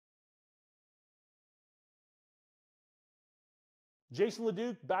Jason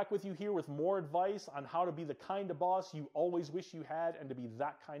LeDuc back with you here with more advice on how to be the kind of boss you always wish you had and to be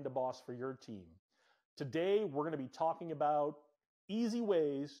that kind of boss for your team. Today, we're going to be talking about easy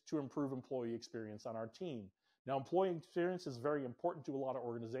ways to improve employee experience on our team. Now, employee experience is very important to a lot of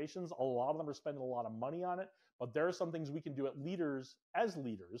organizations. A lot of them are spending a lot of money on it, but there are some things we can do as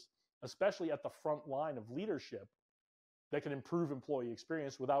leaders, especially at the front line of leadership, that can improve employee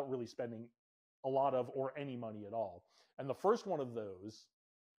experience without really spending a lot of or any money at all. And the first one of those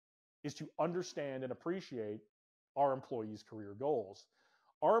is to understand and appreciate our employees' career goals.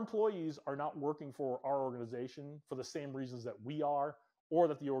 Our employees are not working for our organization for the same reasons that we are, or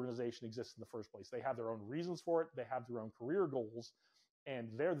that the organization exists in the first place. They have their own reasons for it. They have their own career goals, and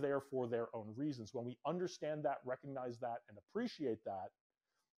they're there for their own reasons. When we understand that, recognize that, and appreciate that,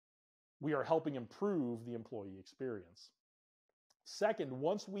 we are helping improve the employee experience. Second,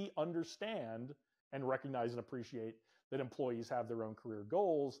 once we understand and recognize and appreciate that employees have their own career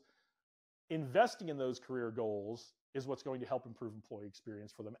goals, investing in those career goals is what's going to help improve employee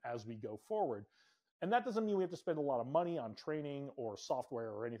experience for them as we go forward. And that doesn't mean we have to spend a lot of money on training or software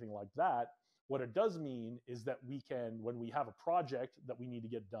or anything like that. What it does mean is that we can, when we have a project that we need to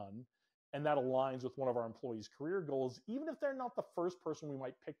get done, and that aligns with one of our employees' career goals, even if they're not the first person we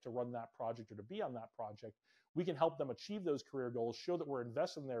might pick to run that project or to be on that project, we can help them achieve those career goals, show that we're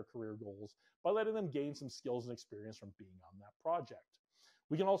invested in their career goals by letting them gain some skills and experience from being on that project.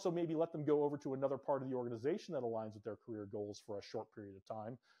 We can also maybe let them go over to another part of the organization that aligns with their career goals for a short period of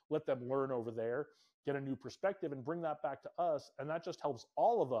time, let them learn over there, get a new perspective, and bring that back to us. And that just helps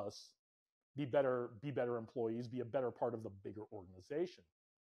all of us be better employees, be a better part of the bigger organization.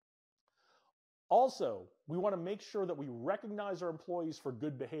 Also, we want to make sure that we recognize our employees for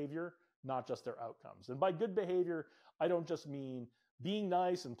good behavior, not just their outcomes. And by good behavior, I don't just mean being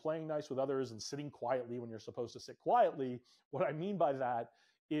nice and playing nice with others and sitting quietly when you're supposed to sit quietly. What I mean by that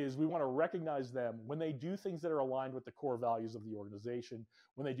is we want to recognize them when they do things that are aligned with the core values of the organization,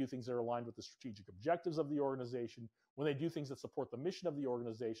 when they do things that are aligned with the strategic objectives of the organization, when they do things that support the mission of the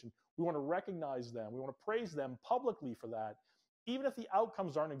organization. We want to recognize them. We want to praise them publicly for that, even if the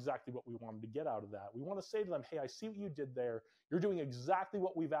outcomes aren't exactly what we wanted to get out of that. We want to say to them, hey, I see what you did there. You're doing exactly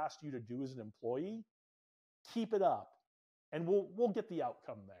what we've asked you to do as an employee. Keep it up, and we'll get the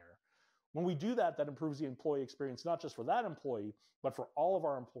outcome there. When we do that, that improves the employee experience, not just for that employee, but for all of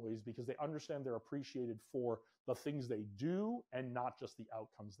our employees, because they understand they're appreciated for the things they do and not just the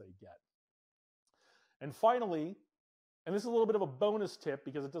outcomes they get. And finally, and this is a little bit of a bonus tip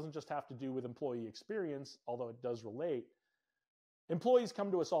because it doesn't just have to do with employee experience, although it does relate. Employees come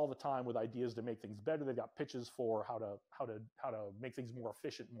to us all the time with ideas to make things better. They've got pitches for how to make things more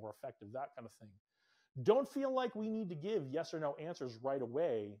efficient, more effective, that kind of thing. Don't feel like we need to give yes or no answers right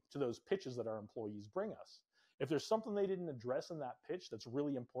away to those pitches that our employees bring us. If there's something they didn't address in that pitch that's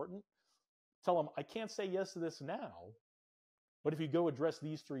really important, tell them, I can't say yes to this now, but if you go address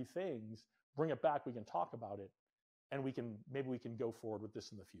these 3 things, bring it back, we can talk about it, and maybe we can go forward with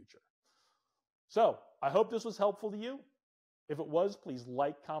this in the future. So I hope this was helpful to you. If it was, please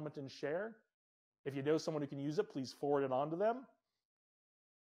like, comment, and share. If you know someone who can use it, please forward it on to them.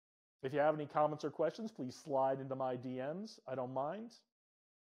 If you have any comments or questions, please slide into my DMs. I don't mind.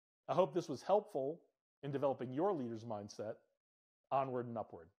 I hope this was helpful in developing your leader's mindset onward and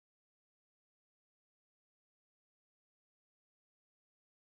upward.